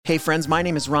Hey friends, my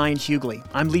name is Ryan Hughley.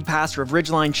 I'm lead pastor of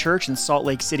Ridgeline Church in Salt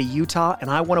Lake City, Utah, and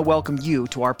I want to welcome you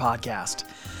to our podcast.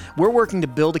 We're working to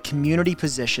build a community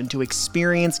position to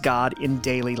experience God in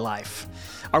daily life.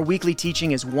 Our weekly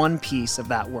teaching is one piece of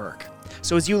that work.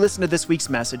 So as you listen to this week's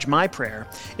message, my prayer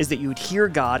is that you would hear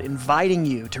God inviting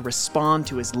you to respond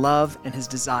to His love and His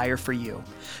desire for you.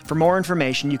 For more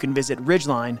information, you can visit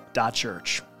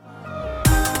ridgeline.church.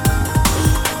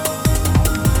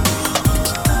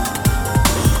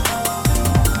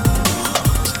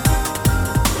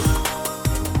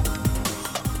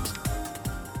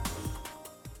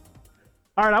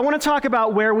 All right, I want to talk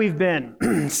about where we've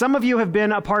been. Some of you have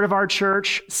been a part of our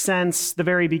church since the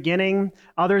very beginning.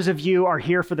 Others of you are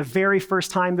here for the very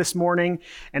first time this morning,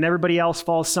 and everybody else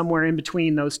falls somewhere in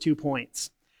between those 2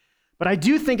 points. But I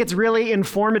do think it's really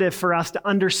informative for us to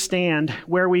understand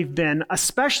where we've been,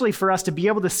 especially for us to be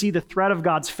able to see the thread of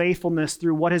God's faithfulness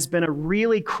through what has been a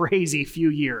really crazy few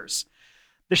years.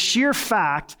 The sheer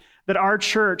fact that our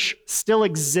church still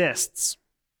exists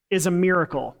is a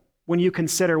miracle when you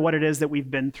consider what it is that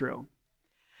we've been through.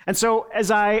 And so as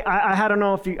I don't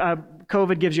know if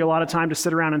COVID gives you a lot of time to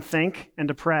sit around and think and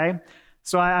to pray.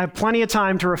 So I have plenty of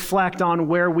time to reflect on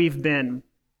where we've been.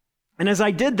 And as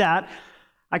I did that,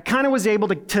 I kind of was able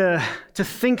to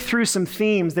think through some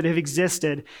themes that have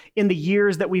existed in the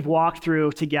years that we've walked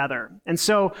through together. And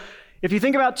so if you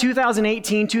think about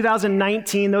 2018,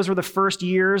 2019, those were the first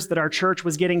years that our church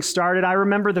was getting started. I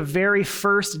remember the very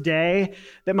first day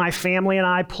that my family and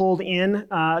I pulled in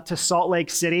to Salt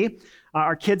Lake City.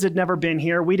 Our kids had never been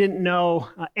here. We didn't know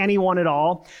anyone at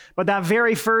all. But that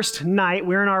very first night,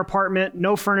 we were in our apartment.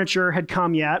 No furniture had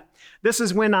come yet. This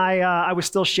is when I was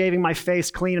still shaving my face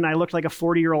clean and I looked like a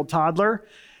 40-year-old toddler.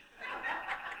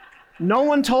 No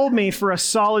one told me for a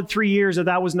solid 3 years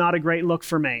that was not a great look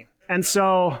for me. And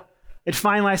so I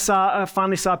finally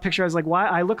saw a picture. I was like, "Why?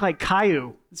 I look like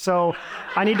Caillou, so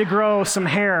I need to grow some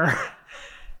hair."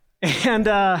 And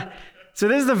so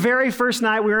this is the very first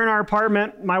night we were in our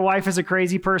apartment. My wife is a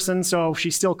crazy person, so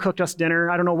she still cooked us dinner.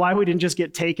 I don't know why we didn't just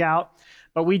get takeout,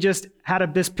 but we just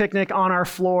had this picnic on our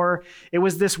floor. It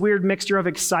was this weird mixture of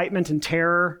excitement and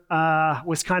terror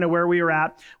was kind of where we were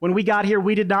at. When we got here,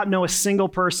 we did not know a single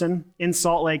person in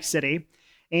Salt Lake City,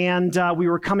 and we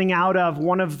were coming out of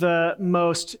one of the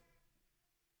most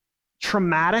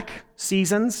traumatic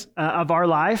seasons of our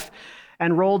life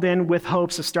and rolled in with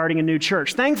hopes of starting a new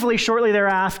church. Thankfully, shortly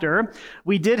thereafter,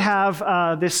 we did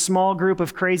have this small group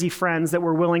of crazy friends that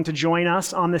were willing to join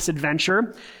us on this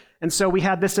adventure. And so we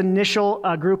had this initial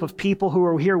group of people who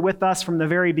were here with us from the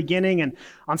very beginning. And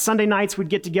on Sunday nights, we'd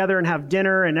get together and have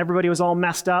dinner, and everybody was all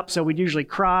messed up, so we'd usually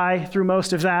cry through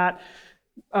most of that.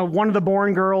 One of the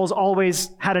born girls always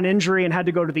had an injury and had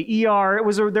to go to the ER.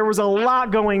 There was a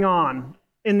lot going on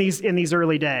in these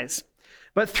early days.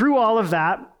 But through all of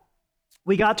that,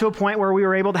 we got to a point where we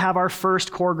were able to have our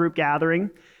first core group gathering,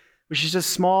 which is just a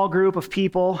small group of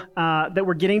people that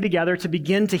were getting together to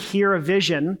begin to hear a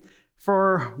vision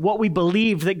for what we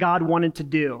believed that God wanted to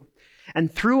do.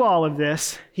 And through all of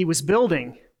this, He was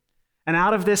building. And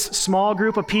out of this small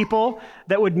group of people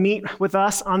that would meet with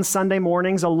us on Sunday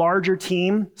mornings, a larger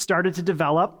team started to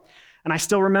develop. And I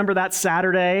still remember that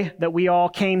Saturday that we all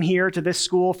came here to this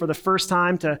school for the first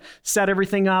time to set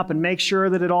everything up and make sure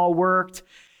that it all worked.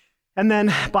 And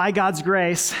then by God's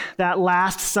grace, that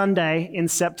last Sunday in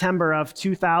September of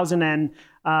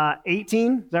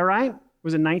 2018, is that right?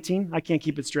 Was it 19? I can't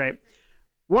keep it straight.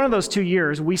 One of those 2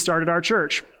 years, we started our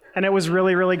church, and it was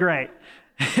really, really great.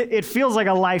 It feels like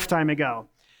a lifetime ago.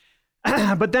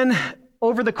 But then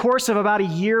over the course of about a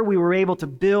year, we were able to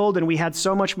build, and we had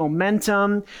so much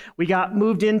momentum. We got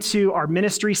moved into our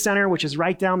ministry center, which is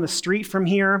right down the street from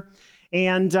here.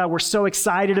 And we're so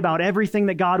excited about everything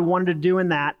that God wanted to do in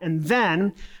that. And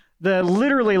then,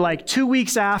 literally like 2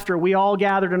 weeks after, we all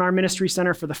gathered in our ministry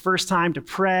center for the first time to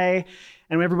pray.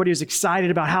 And everybody was excited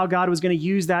about how God was going to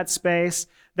use that space.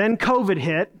 Then COVID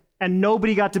hit, and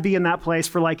nobody got to be in that place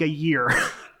for like a year.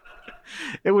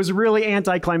 It was really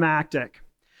anticlimactic.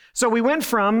 So we went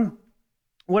from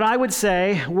what I would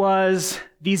say was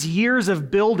these years of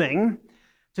building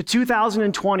to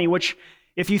 2020, which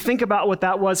if you think about what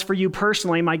that was for you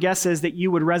personally, my guess is that you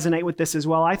would resonate with this as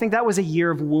well. I think that was a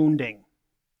year of wounding.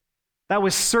 That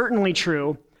was certainly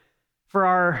true for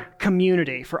our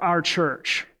community, for our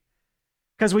church.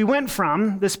 Because we went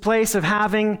from this place of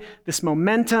having this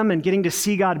momentum and getting to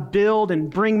see God build and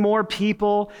bring more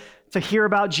people to hear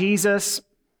about Jesus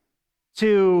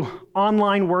to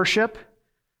online worship,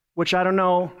 which I don't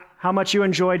know how much you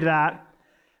enjoyed that.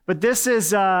 But this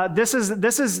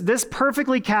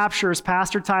perfectly captures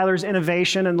Pastor Tyler's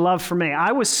innovation and love for me.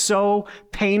 I was so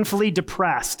painfully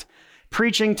depressed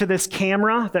preaching to this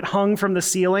camera that hung from the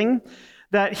ceiling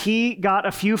that he got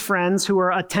a few friends who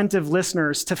are attentive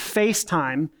listeners to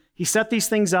FaceTime. He set these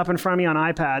things up in front of me on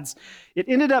iPads. It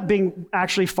ended up being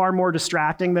actually far more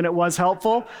distracting than it was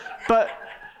helpful, but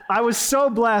I was so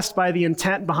blessed by the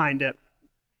intent behind it.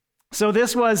 So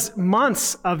this was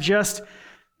months of just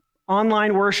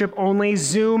online worship only,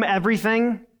 Zoom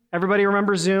everything. Everybody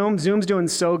remember Zoom? Zoom's doing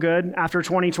so good after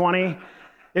 2020.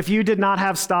 If you did not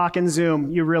have stock in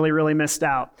Zoom, you really, really missed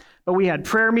out. But we had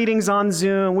prayer meetings on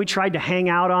Zoom. We tried to hang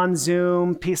out on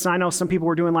Zoom. I know some people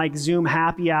were doing like Zoom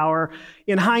happy hour.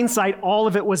 In hindsight, all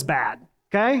of it was bad,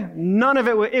 okay? None of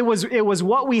it was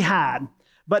what we had,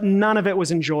 but none of it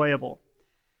was enjoyable.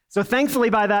 So thankfully,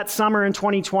 by that summer in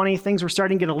 2020, things were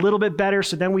starting to get a little bit better.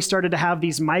 So then we started to have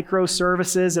these micro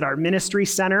services at our ministry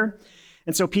center.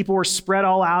 And so people were spread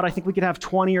all out. I think we could have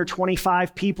 20 or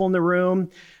 25 people in the room.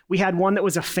 We had one that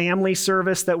was a family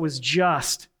service that was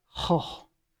just,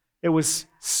 it was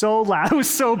so loud. It was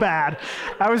so bad.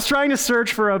 I was trying to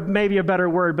search for maybe a better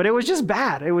word, but it was just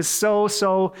bad. It was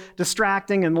so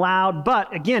distracting and loud.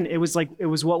 But again, it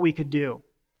was what we could do.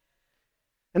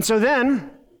 And so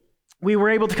then we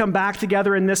were able to come back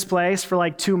together in this place for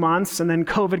like 2 months, and then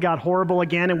COVID got horrible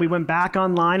again, and we went back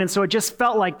online, and so it just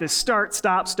felt like this start,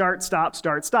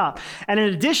 stop. And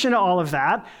in addition to all of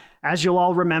that, as you'll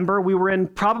all remember, we were in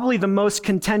probably the most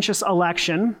contentious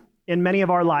election in many of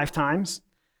our lifetimes.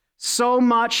 So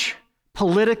much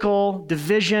political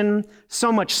division,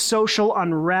 so much social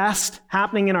unrest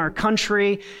happening in our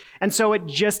country, and so it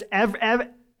just,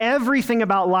 everything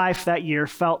about life that year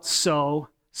felt so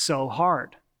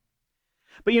hard.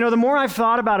 But the more I've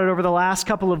thought about it over the last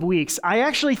couple of weeks, I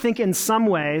actually think in some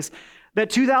ways that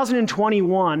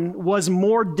 2021 was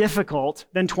more difficult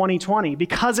than 2020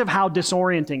 because of how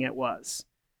disorienting it was.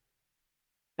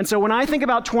 And so when I think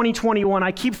about 2021,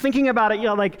 I keep thinking about it,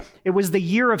 like it was the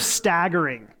year of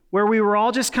staggering, where we were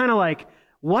all just kind of like,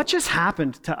 what just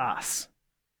happened to us?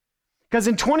 Because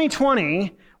in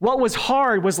 2020, what was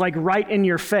hard was like right in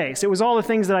your face. It was all the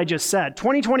things that I just said.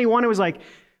 2021, it was like,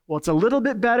 well, it's a little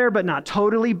bit better, but not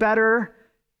totally better.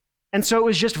 And so it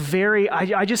was just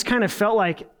I just kind of felt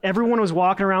like everyone was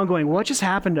walking around going, what just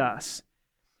happened to us?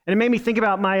 And it made me think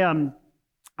about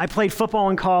I played football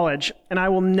in college, and I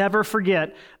will never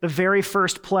forget the very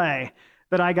first play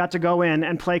that I got to go in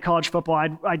and play college football.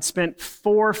 I'd spent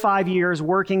 4 or 5 years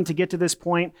working to get to this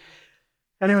point,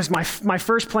 and it was my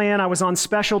first play in. I was on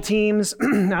special teams.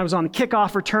 I was on the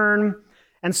kickoff return.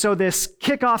 And so this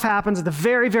kickoff happens at the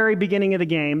very, very beginning of the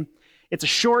game. It's a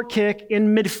short kick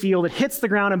in midfield. It hits the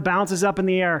ground and bounces up in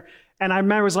the air. And I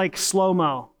remember it was like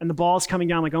slow-mo, and the ball's coming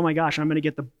down. I'm like, oh my gosh, I'm going to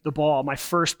get the ball, my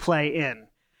first play in.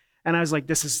 And I was like,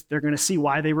 they're going to see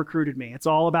why they recruited me. It's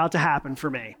all about to happen for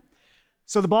me.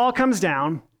 So the ball comes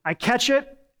down, I catch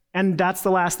it, and that's the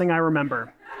last thing I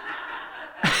remember.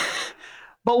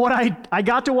 But what I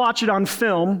got to watch it on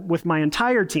film with my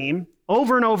entire team,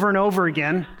 over and over and over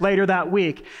again later that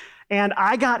week. And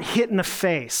I got hit in the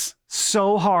face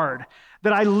so hard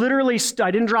that I literally,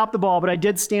 I didn't drop the ball, but I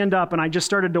did stand up and I just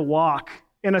started to walk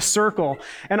in a circle.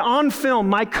 And on film,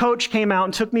 my coach came out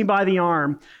and took me by the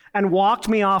arm and walked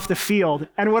me off the field.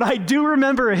 And what I do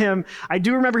remember him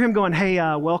going, hey,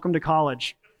 welcome to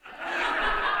college.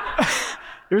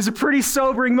 It was a pretty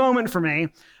sobering moment for me,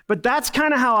 but that's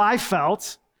kind of how I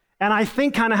felt. And I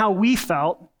think kind of how we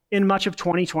felt in much of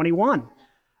 2021,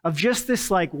 of just this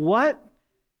like, what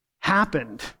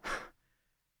happened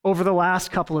over the last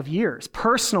couple of years?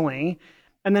 Personally,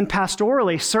 and then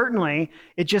pastorally, certainly,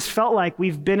 it just felt like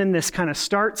we've been in this kind of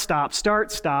start, stop.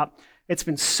 It's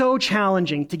been so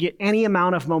challenging to get any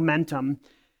amount of momentum,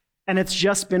 and it's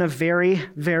just been a very,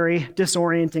 very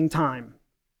disorienting time.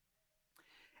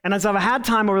 And as I've had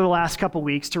time over the last couple of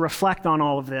weeks to reflect on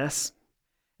all of this,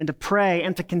 and to pray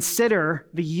and to consider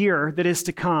the year that is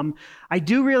to come, I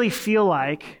do really feel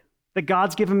like that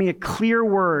God's given me a clear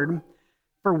word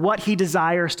for what he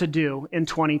desires to do in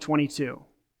 2022.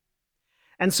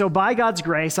 And so by God's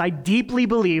grace, I deeply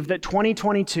believe that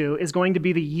 2022 is going to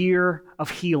be the year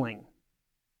of healing.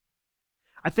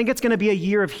 I think it's going to be a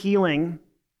year of healing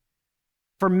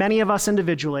for many of us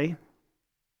individually,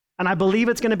 and I believe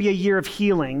it's going to be a year of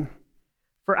healing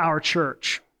for our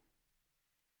church.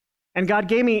 And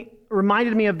God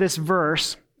reminded me of this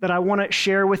verse that I want to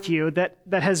share with you that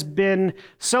has been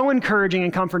so encouraging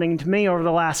and comforting to me over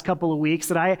the last couple of weeks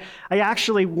that I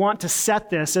actually want to set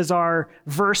this as our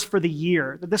verse for the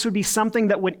year, that this would be something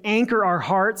that would anchor our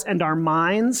hearts and our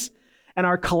minds and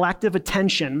our collective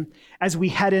attention as we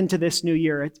head into this new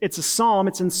year. It's a psalm.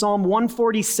 It's in Psalm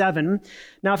 147.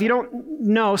 Now, if you don't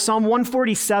know, Psalm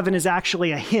 147 is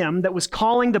actually a hymn that was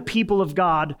calling the people of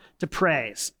God to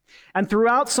praise. And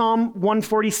throughout Psalm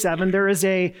 147, there is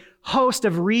a host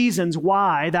of reasons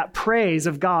why that praise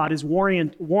of God is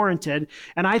warranted.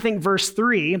 And I think verse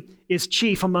 3 is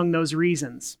chief among those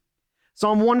reasons.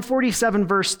 Psalm 147,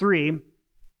 verse 3,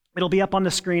 it'll be up on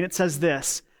the screen. It says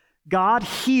this: God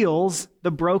heals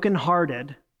the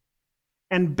brokenhearted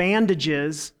and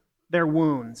bandages their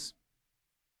wounds.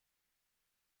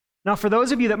 Now, for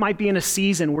those of you that might be in a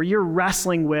season where you're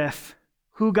wrestling with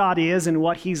who God is and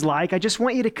what he's like, I just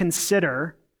want you to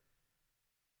consider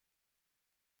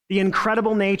the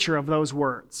incredible nature of those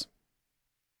words.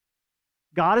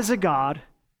 God is a God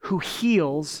who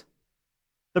heals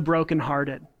the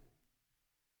brokenhearted.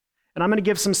 And I'm going to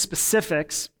give some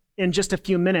specifics in just a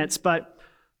few minutes, but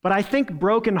I think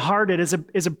brokenhearted is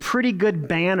a pretty good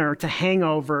banner to hang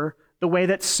over the way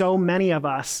that so many of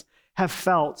us have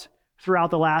felt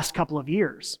throughout the last couple of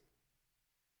years.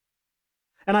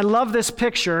 And I love this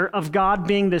picture of God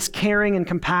being this caring and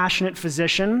compassionate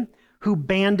physician who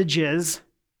bandages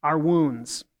our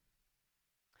wounds.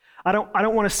 I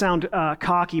don't want to sound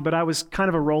cocky, but I was kind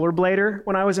of a rollerblader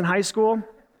when I was in high school,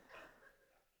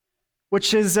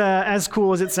 which is as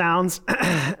cool as it sounds.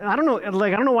 I don't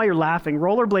know why you're laughing.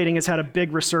 Rollerblading has had a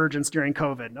big resurgence during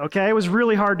COVID, okay? It was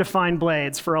really hard to find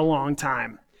blades for a long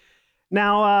time.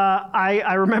 Now,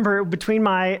 I remember between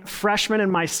my freshman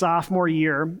and my sophomore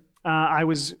year,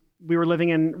 we were living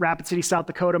in Rapid City, South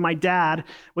Dakota. My dad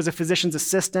was a physician's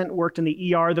assistant, worked in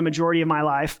the ER the majority of my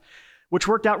life, which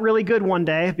worked out really good one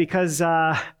day because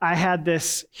I had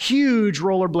this huge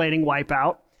rollerblading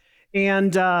wipeout.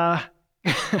 And that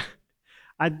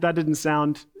didn't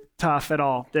sound tough at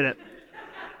all, did it?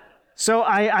 So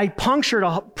I punctured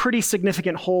a pretty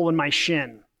significant hole in my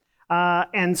shin.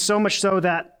 And so much so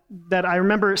that I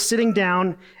remember sitting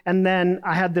down, and then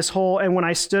I had this hole, and when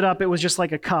I stood up, it was just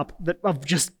like a cup of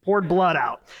just poured blood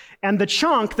out. And the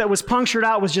chunk that was punctured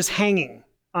out was just hanging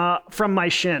from my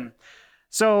shin.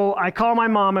 So I call my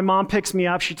mom. My mom picks me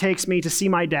up. She takes me to see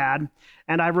my dad.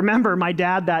 And I remember my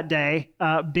dad that day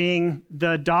being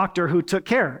the doctor who took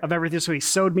care of everything. So he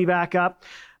sewed me back up.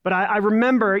 But I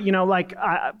remember,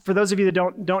 for those of you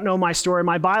that don't know my story,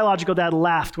 my biological dad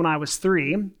left when I was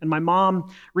 3, and my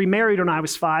mom remarried when I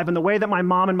was 5. And the way that my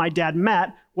mom and my dad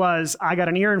met was I got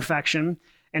an ear infection,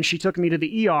 and she took me to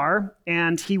the ER,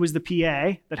 and he was the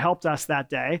PA that helped us that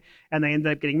day, and they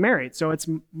ended up getting married. So it's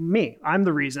me. I'm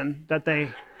the reason that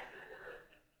they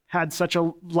had such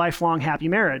a lifelong happy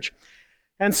marriage.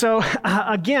 And so,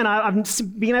 again, I'm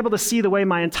being able to see the way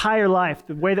my entire life,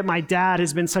 the way that my dad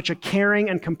has been such a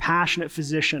caring and compassionate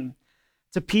physician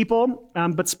to people,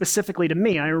 but specifically to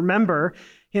me. I remember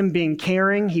him being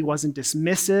caring. He wasn't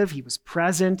dismissive. He was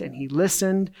present, and he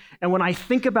listened. And when I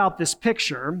think about this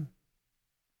picture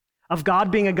of God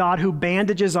being a God who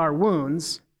bandages our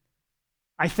wounds,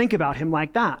 I think about him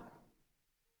like that.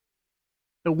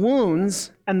 The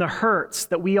wounds and the hurts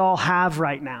that we all have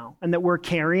right now and that we're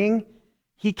carrying,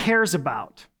 he cares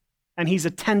about, and he's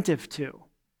attentive to.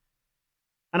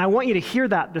 And I want you to hear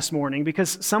that this morning,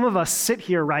 because some of us sit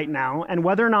here right now, and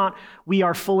whether or not we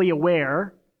are fully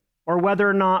aware, or whether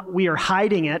or not we are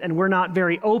hiding it and we're not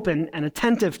very open and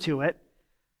attentive to it,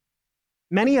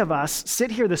 many of us sit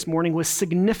here this morning with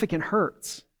significant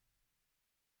hurts.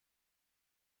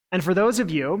 And for those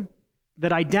of you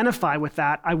that identify with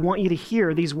that, I want you to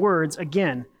hear these words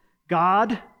again.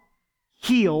 God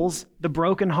heals the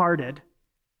brokenhearted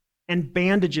and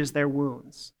bandages their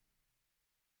wounds.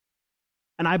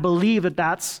 And I believe that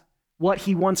that's what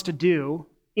he wants to do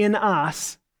in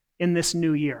us in this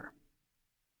new year.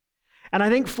 And I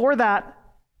think for that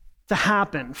to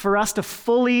happen, for us to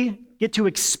fully get to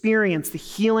experience the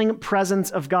healing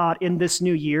presence of God in this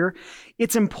new year,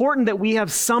 it's important that we have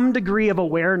some degree of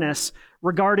awareness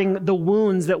regarding the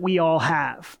wounds that we all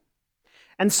have.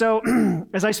 And so,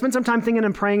 as I spent some time thinking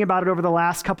and praying about it over the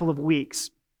last couple of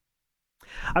weeks,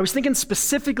 I was thinking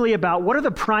specifically about what are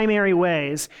the primary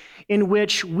ways in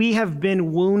which we have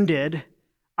been wounded.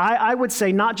 I would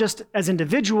say not just as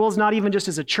individuals, not even just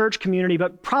as a church community,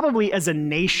 but probably as a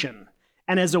nation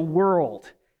and as a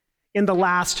world in the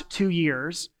last 2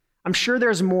 years. I'm sure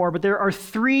there's more, but there are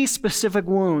 3 specific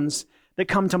wounds that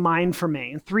come to mind for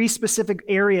me, and 3 specific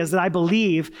areas that I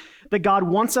believe that God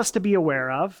wants us to be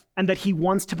aware of and that he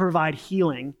wants to provide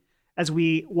healing as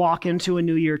we walk into a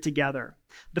new year together.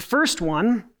 The first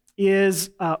one is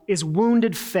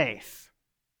wounded faith.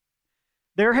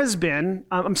 There has been,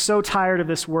 I'm so tired of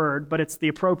this word, but it's the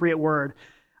appropriate word,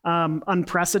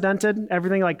 unprecedented,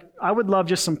 everything. Like, I would love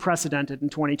just some precedented in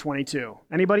 2022.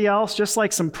 Anybody else? Just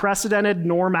like some precedented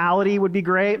normality would be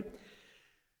great.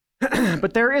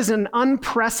 But there is an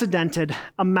unprecedented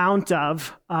amount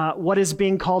of what is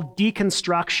being called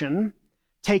deconstruction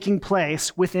taking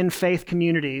place within faith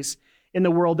communities in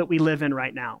the world that we live in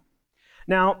right now.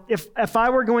 Now, if I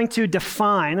were going to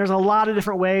define, there's a lot of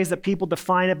different ways that people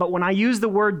define it, but when I use the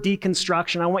word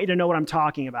deconstruction, I want you to know what I'm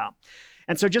talking about.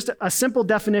 And so just a simple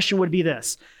definition would be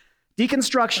this.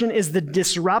 Deconstruction is the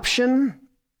disruption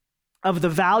of the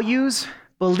values,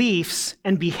 beliefs,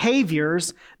 and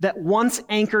behaviors that once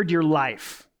anchored your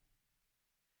life.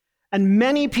 And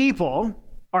many people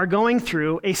are going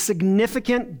through a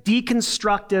significant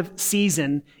deconstructive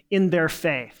season in their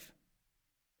faith.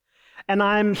 And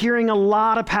I'm hearing a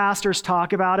lot of pastors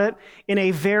talk about it in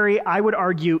a very, I would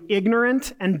argue,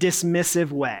 ignorant and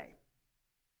dismissive way.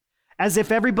 As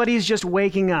if everybody's just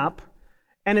waking up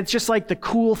and it's just like the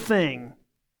cool thing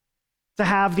to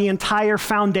have the entire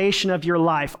foundation of your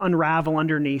life unravel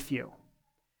underneath you.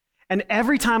 And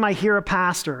every time I hear a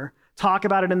pastor talk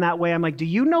about it in that way, I'm like, do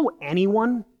you know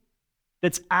anyone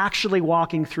that's actually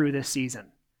walking through this season?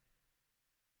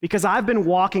 Because I've been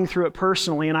walking through it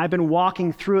personally, and I've been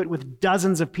walking through it with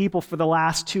dozens of people for the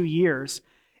last 2 years,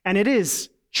 and it is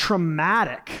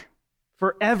traumatic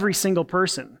for every single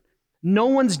person. No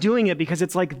one's doing it because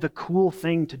it's like the cool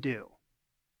thing to do.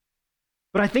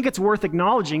 But I think it's worth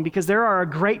acknowledging because there are a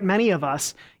great many of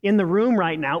us in the room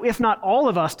right now, if not all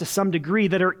of us to some degree,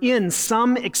 that are in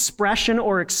some expression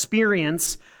or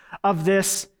experience of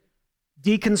this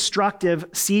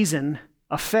deconstructive season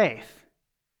of faith.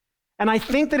 And I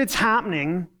think that it's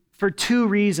happening for two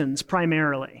reasons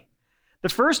primarily. The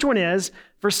first one is,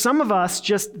 for some of us,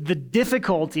 just the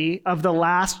difficulty of the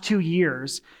last 2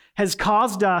 years has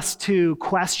caused us to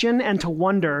question and to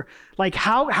wonder, like,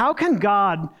 how can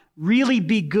God really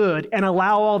be good and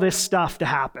allow all this stuff to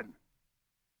happen?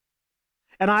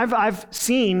 And I've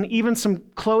seen even some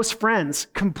close friends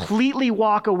completely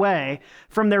walk away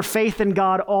from their faith in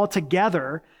God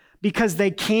altogether because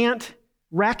they can't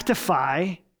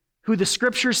rectify who the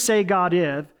scriptures say God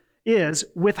is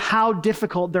with how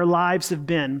difficult their lives have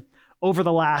been over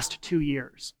the last 2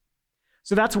 years.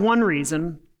 So that's one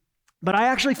reason. But I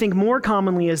actually think more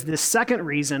commonly is this second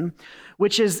reason,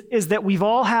 which is that we've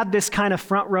all had this kind of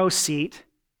front row seat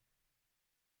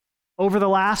over the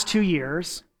last 2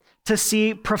 years to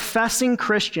see professing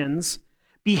Christians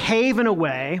behave in a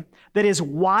way that is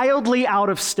wildly out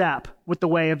of step with the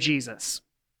way of Jesus.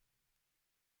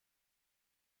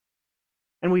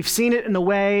 And we've seen it in the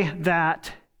way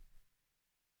that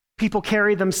people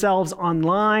carry themselves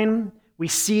online. We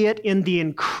see it in the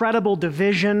incredible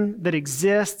division that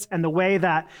exists and the way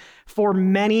that for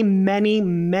many, many,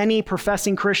 many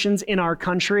professing Christians in our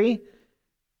country,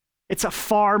 it's a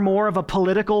far more of a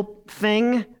political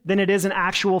thing than it is an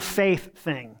actual faith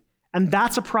thing. And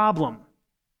that's a problem.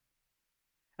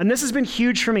 And this has been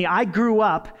huge for me. I grew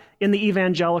up in the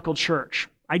evangelical church.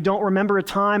 I don't remember a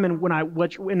time in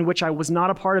which I was not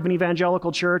a part of an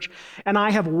evangelical church, and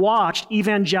I have watched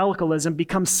evangelicalism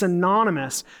become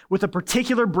synonymous with a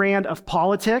particular brand of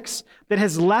politics that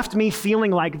has left me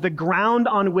feeling like the ground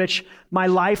on which my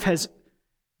life has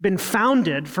been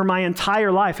founded for my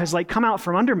entire life has like come out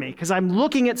from under me, because I'm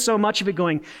looking at so much of it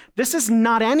going, this is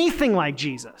not anything like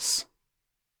Jesus.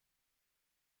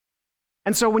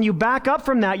 And so when you back up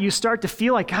from that, you start to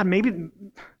feel like, God, maybe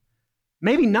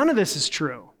none of this is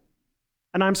true.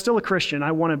 And I'm still a Christian.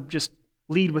 I want to just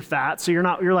lead with that. So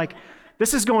you're like,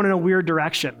 this is going in a weird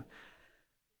direction.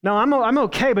 No, I'm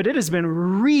okay, but it has been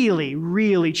really,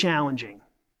 really challenging.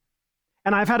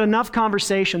 And I've had enough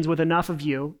conversations with enough of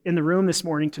you in the room this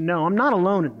morning to know I'm not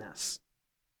alone in this.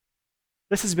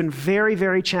 This has been very,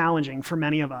 very challenging for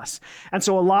many of us. And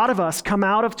so a lot of us come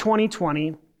out of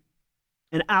 2020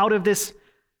 and out of this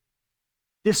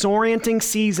disorienting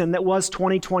season that was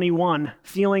 2021,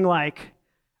 feeling like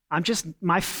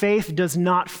my faith does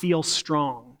not feel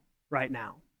strong right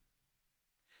now.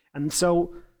 And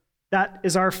so that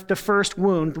is the first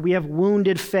wound. We have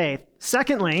wounded faith.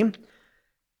 Secondly,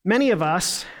 many of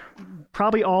us,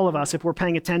 probably all of us if we're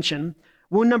paying attention,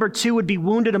 wound number 2 would be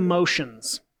wounded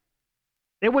emotions.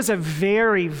 It was a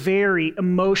very, very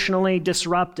emotionally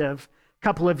disruptive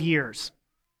couple of years.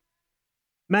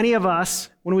 Many of us,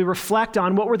 when we reflect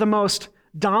on what were the most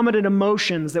dominant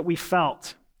emotions that we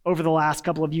felt over the last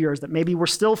couple of years that maybe we're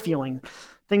still feeling,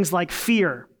 things like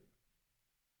fear,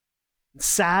 and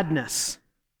sadness,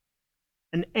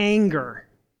 and anger,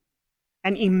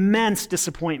 and immense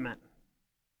disappointment.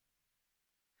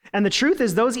 And the truth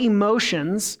is, those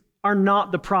emotions are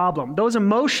not the problem. Those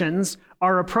emotions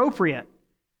are appropriate.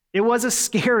 It was a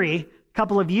scary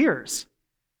couple of years.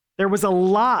 There was a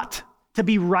lot to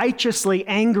be righteously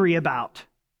angry about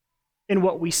in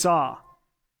what we saw.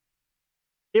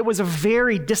 It was a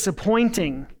very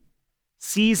disappointing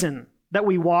season that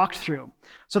we walked through.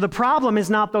 So the problem is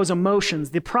not those emotions.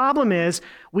 The problem is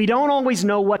we don't always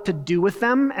know what to do with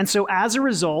them. And so as a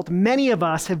result, many of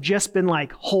us have just been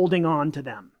like holding on to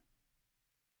them.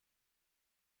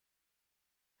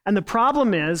 And the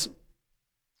problem is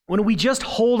when we just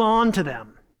hold on to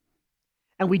them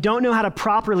and we don't know how to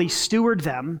properly steward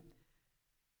them,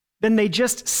 then they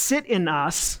just sit in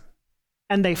us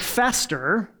and they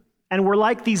fester, and we're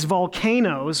like these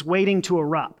volcanoes waiting to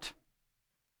erupt.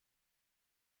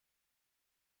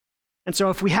 And so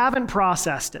if we haven't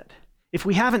processed it, if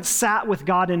we haven't sat with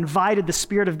God and invited the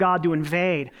Spirit of God to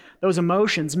invade those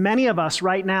emotions, many of us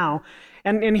right now,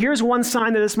 and here's one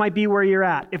sign that this might be where you're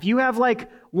at. If you have like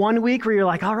 1 week where you're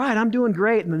like, all right, I'm doing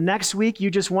great, and the next week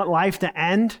you just want life to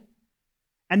end,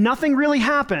 and nothing really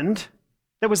happened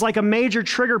that was like a major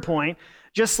trigger point,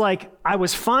 just like I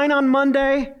was fine on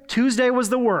Monday, Tuesday was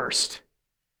the worst,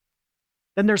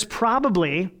 then there's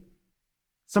probably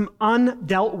some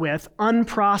undealt with,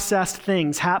 unprocessed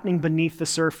things happening beneath the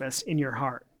surface in your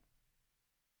heart.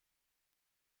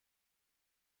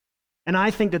 And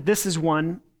I think that this is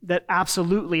one that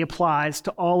absolutely applies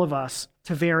to all of us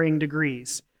to varying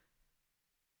degrees.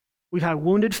 We've had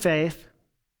wounded faith,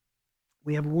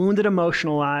 we have wounded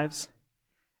emotional lives,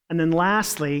 and then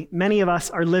lastly, many of us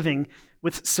are living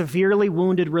with severely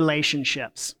wounded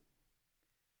relationships.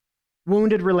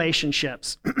 Wounded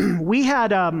relationships. We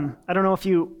had, I don't know if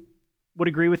you would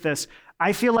agree with this,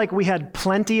 I feel like we had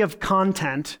plenty of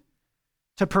content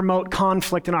to promote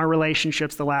conflict in our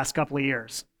relationships the last couple of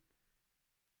years.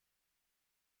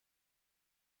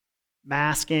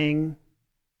 Masking,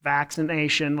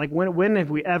 vaccination, like when have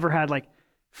we ever had like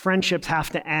friendships have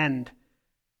to end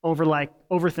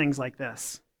over things like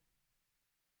this?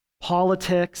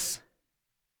 Politics,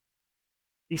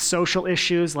 these social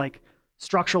issues like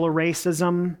structural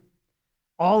racism,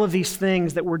 all of these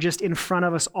things that were just in front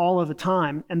of us all of the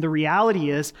time. And the reality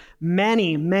is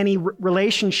many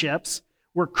relationships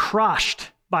were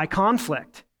crushed by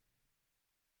conflict.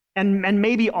 And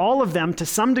maybe all of them, to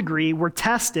some degree, were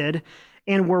tested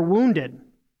and were wounded.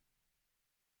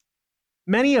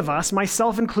 Many of us,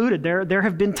 myself included, there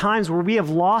have been times where we have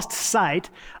lost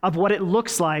sight of what it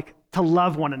looks like to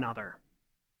love one another.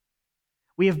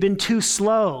 We have been too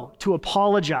slow to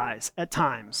apologize at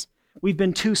times. We've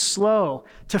been too slow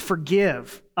to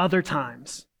forgive other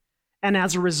times. And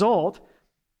as a result,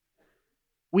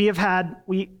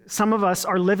 some of us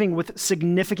are living with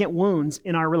significant wounds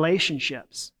in our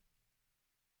relationships.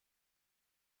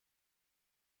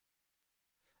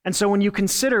 And so when you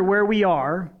consider where we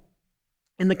are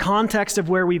in the context of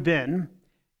where we've been,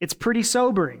 it's pretty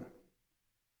sobering.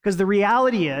 Because the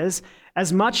reality is,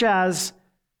 as much as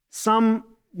some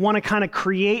want to kind of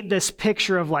create this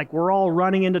picture of like we're all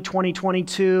running into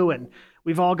 2022 and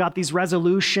we've all got these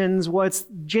resolutions, well, it's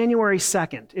January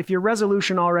 2nd. If your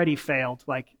resolution already failed,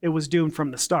 like it was doomed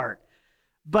from the start.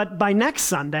 But by next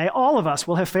Sunday, all of us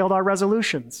will have failed our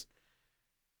resolutions.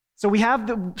 So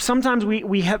sometimes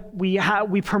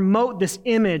we promote this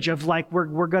image of like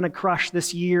we're going to crush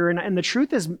this year, and the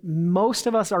truth is most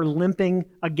of us are limping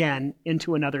again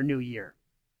into another new year.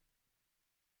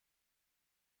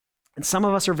 And some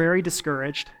of us are very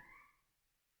discouraged.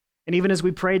 And even as we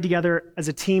prayed together as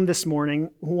a team this morning,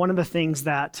 one of the things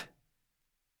that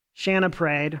Shanna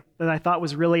prayed that I thought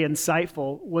was really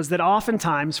insightful was that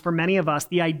oftentimes for many of us,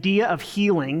 the idea of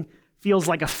healing feels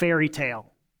like a fairy tale.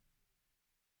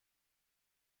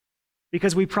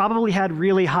 Because we probably had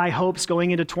really high hopes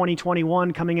going into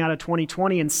 2021, coming out of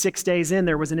 2020, and 6 days in,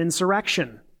 there was an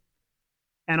insurrection.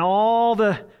 And all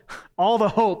the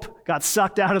hope got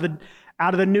sucked out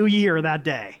of the new year that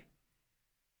day.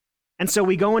 And so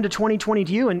we go into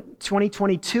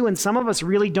 2022, and some of us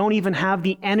really don't even have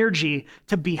the energy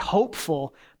to be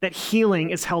hopeful that healing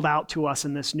is held out to us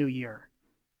in this new year.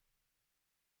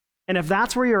 And if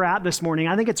that's where you're at this morning,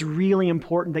 I think it's really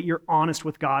important that you're honest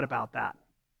with God about that.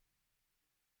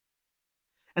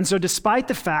 And so despite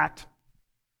the fact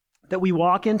that we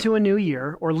walk into a new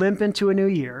year or limp into a new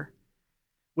year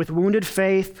with wounded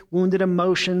faith, wounded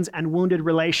emotions, and wounded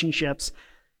relationships,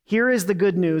 here is the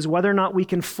good news, whether or not we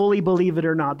can fully believe it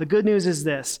or not. The good news is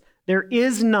this: there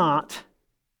is not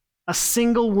a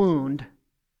single wound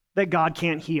that God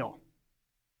can't heal.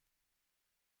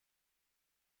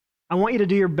 I want you to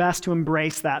do your best to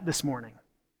embrace that this morning.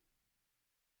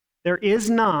 There is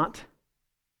not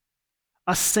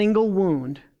a single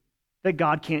wound that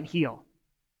God can't heal.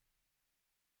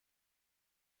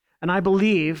 And I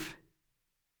believe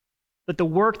that the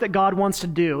work that God wants to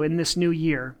do in this new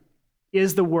year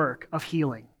is the work of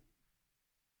healing.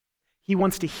 He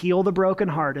wants to heal the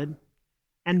brokenhearted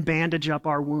and bandage up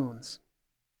our wounds.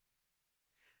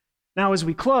 Now, as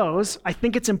we close, I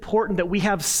think it's important that we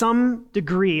have some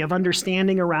degree of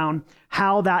understanding around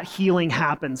how that healing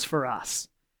happens for us.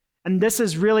 And this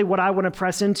is really what I want to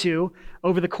press into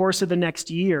over the course of the next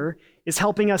year, is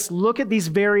helping us look at these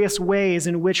various ways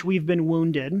in which we've been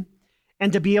wounded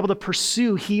and to be able to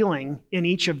pursue healing in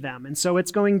each of them. And so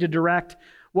it's going to direct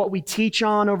what we teach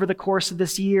on over the course of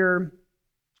this year.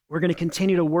 We're going to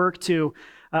continue to work to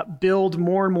build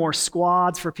more and more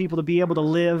squads for people to be able to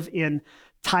live in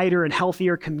tighter and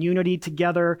healthier community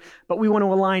together. But we want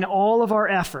to align all of our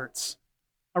efforts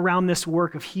around this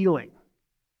work of healing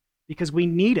because we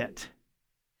need it.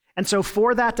 And so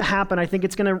for that to happen, I think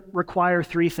it's going to require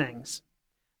three things.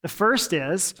 The first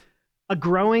is a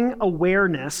growing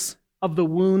awareness of the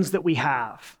wounds that we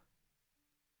have.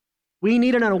 We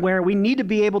need we need to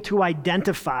be able to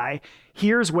identify,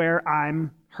 here's where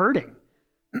I'm hurting.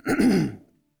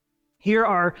 Here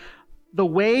are the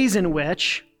ways in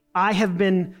which I have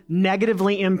been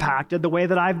negatively impacted, the way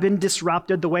that I've been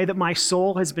disrupted, the way that my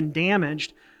soul has been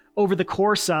damaged over the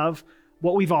course of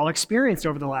what we've all experienced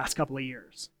over the last couple of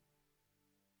years.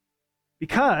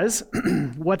 Because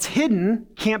what's hidden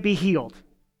can't be healed.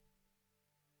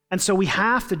 And so we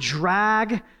have to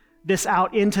drag this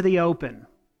out into the open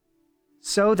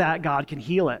so that God can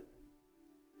heal it.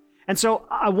 And so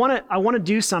I want to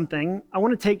do something. I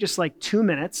want to take just like 2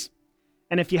 minutes.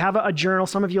 And if you have a journal,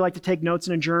 some of you like to take notes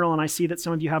in a journal, and I see that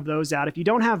some of you have those out. If you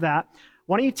don't have that,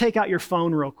 why don't you take out your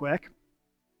phone real quick?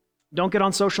 Don't get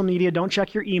on social media. Don't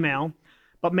check your email.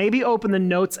 But maybe open the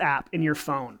Notes app in your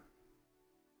phone.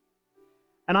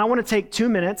 And I want to take 2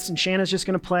 minutes, and Shanna's just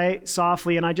going to play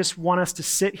softly, and I just want us to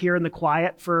sit here in the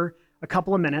quiet for a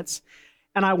couple of minutes.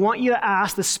 And I want you to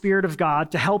ask the Spirit of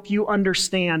God to help you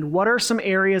understand what are some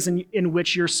areas in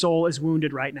which your soul is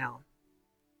wounded right now.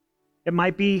 It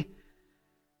might be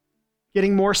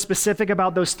getting more specific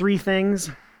about those three things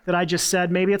that I just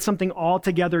said. Maybe it's something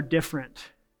altogether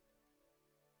different.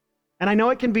 And I know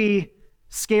it can be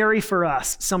scary for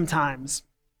us sometimes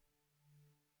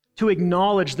to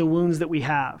acknowledge the wounds that we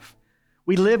have.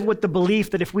 We live with the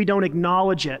belief that if we don't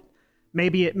acknowledge it,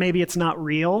 maybe it's not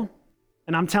real.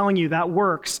 And I'm telling you, that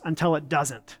works until it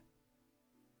doesn't.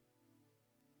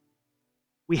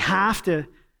 We have to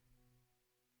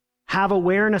have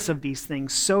awareness of these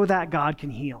things so that God can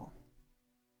heal.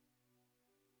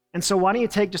 And so why don't you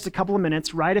take just a couple of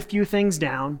minutes, write a few things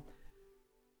down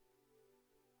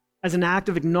as an act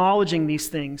of acknowledging these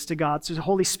things to God. So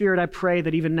Holy Spirit, I pray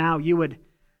that even now you would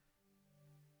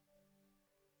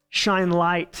shine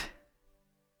light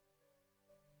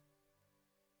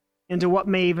into what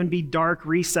may even be dark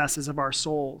recesses of our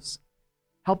souls.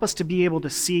 Help us to be able to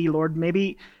see, Lord,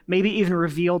 maybe even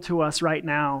reveal to us right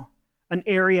now an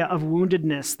area of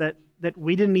woundedness that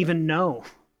we didn't even know.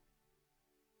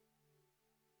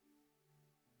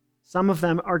 Some of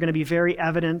them are going to be very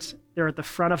evident. They're at the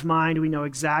front of mind. We know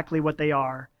exactly what they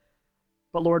are.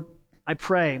 But Lord, I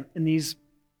pray in these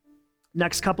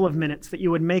next couple of minutes that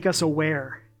you would make us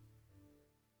aware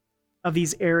of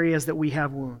these areas that we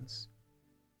have wounds.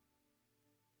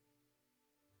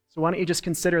 So why don't you just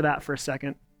consider that for a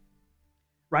second?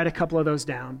 Write a couple of those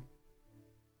down.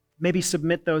 Maybe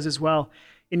submit those as well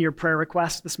in your prayer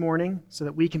request this morning so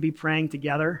that we can be praying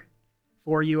together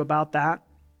for you about that.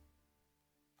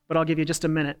 But I'll give you just a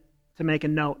minute to make a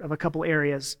note of a couple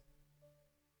areas.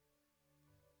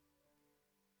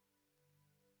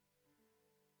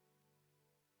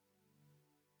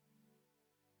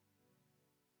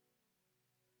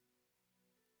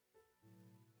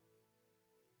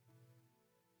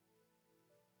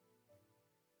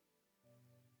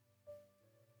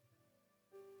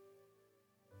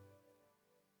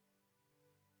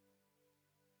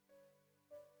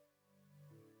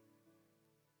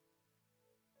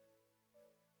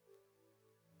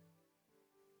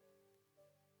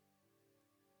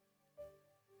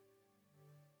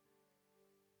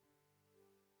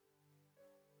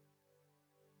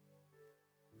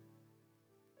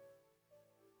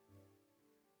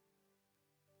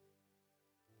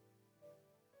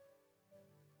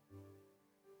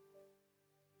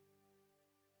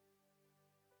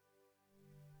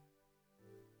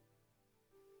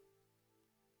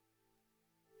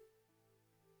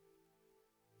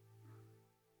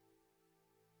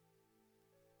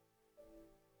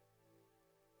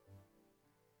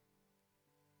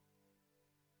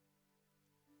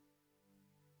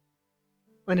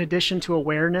 In addition to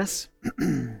awareness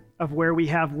of where we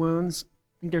have wounds,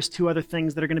 think there's two other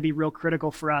things that are going to be real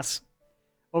critical for us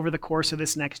over the course of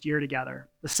this next year together.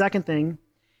 The second thing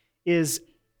is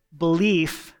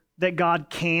belief that God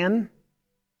can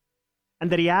and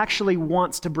that he actually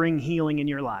wants to bring healing in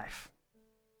your life.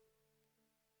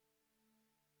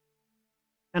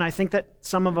 And I think that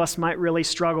some of us might really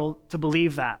struggle to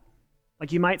believe that.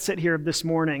 Like you might sit here this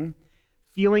morning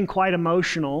feeling quite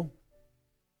emotional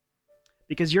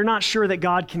because you're not sure that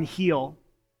God can heal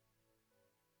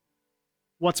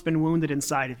what's been wounded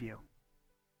inside of you.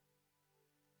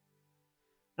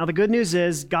 Now, the good news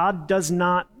is God does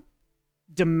not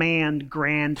demand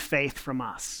grand faith from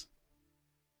us.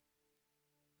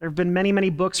 There have been many, many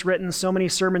books written, so many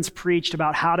sermons preached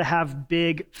about how to have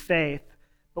big faith.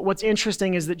 But what's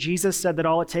interesting is that Jesus said that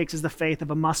all it takes is the faith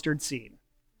of a mustard seed,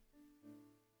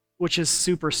 which is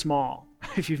super small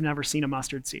if you've never seen a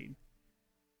mustard seed.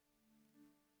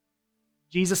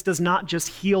 Jesus does not just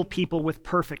heal people with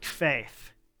perfect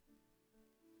faith,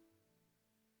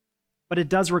 but it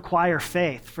does require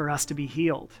faith for us to be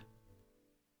healed.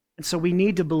 And so we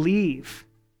need to believe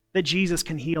that Jesus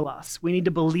can heal us. We need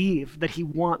to believe that he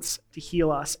wants to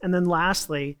heal us. And then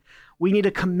lastly, we need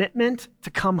a commitment to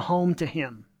come home to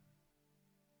him.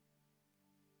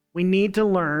 We need to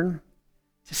learn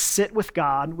to sit with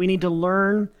God. We need to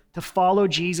learn to follow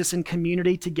Jesus in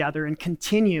community together and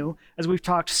continue, as we've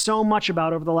talked so much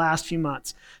about over the last few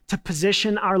months, to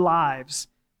position our lives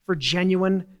for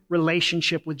genuine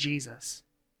relationship with Jesus,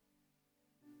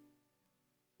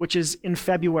 which is in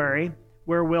February,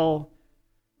 where we'll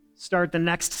start the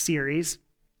next series,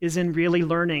 is in really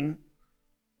learning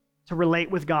to relate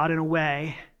with God in a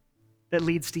way that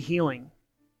leads to healing.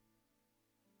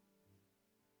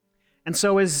 And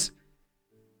so as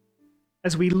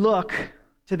we look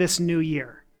to this new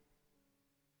year,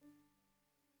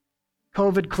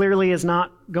 COVID clearly is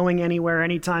not going anywhere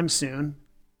anytime soon.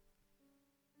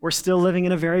 We're still living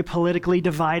in a very politically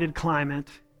divided climate.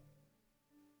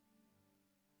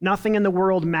 Nothing in the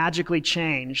world magically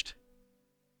changed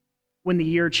when the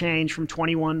year changed from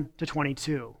 21 to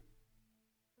 22.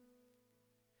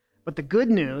 But the good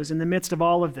news in the midst of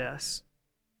all of this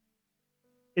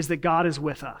is that God is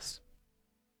with us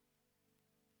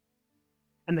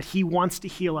and that he wants to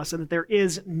heal us and that there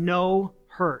is no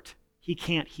hurt he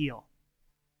can't heal.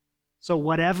 So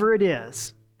whatever it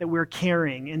is that we're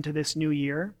carrying into this new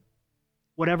year,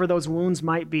 whatever those wounds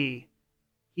might be,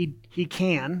 he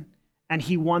can and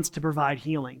he wants to provide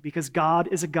healing because God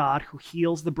is a God who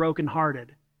heals the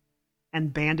brokenhearted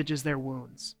and bandages their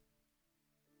wounds.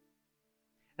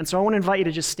 And so I want to invite you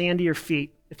to just stand to your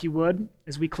feet, if you would,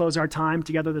 as we close our time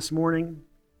together this morning.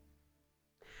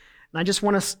 And I just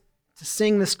want us to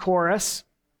sing this chorus.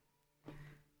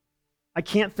 I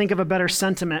can't think of a better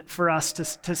sentiment for us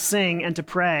to sing and to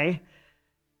pray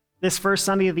this first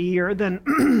Sunday of the year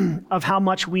than of how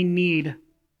much we need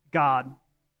God.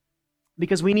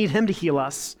 Because we need him to heal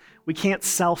us. We can't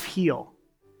self-heal.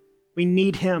 We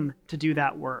need him to do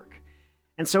that work.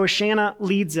 And so as Shanna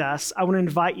leads us, I want to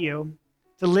invite you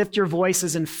to lift your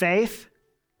voices in faith,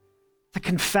 to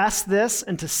confess this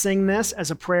and to sing this as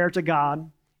a prayer to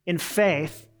God in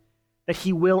faith that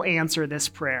he will answer this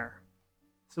prayer.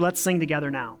 So let's sing together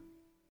now.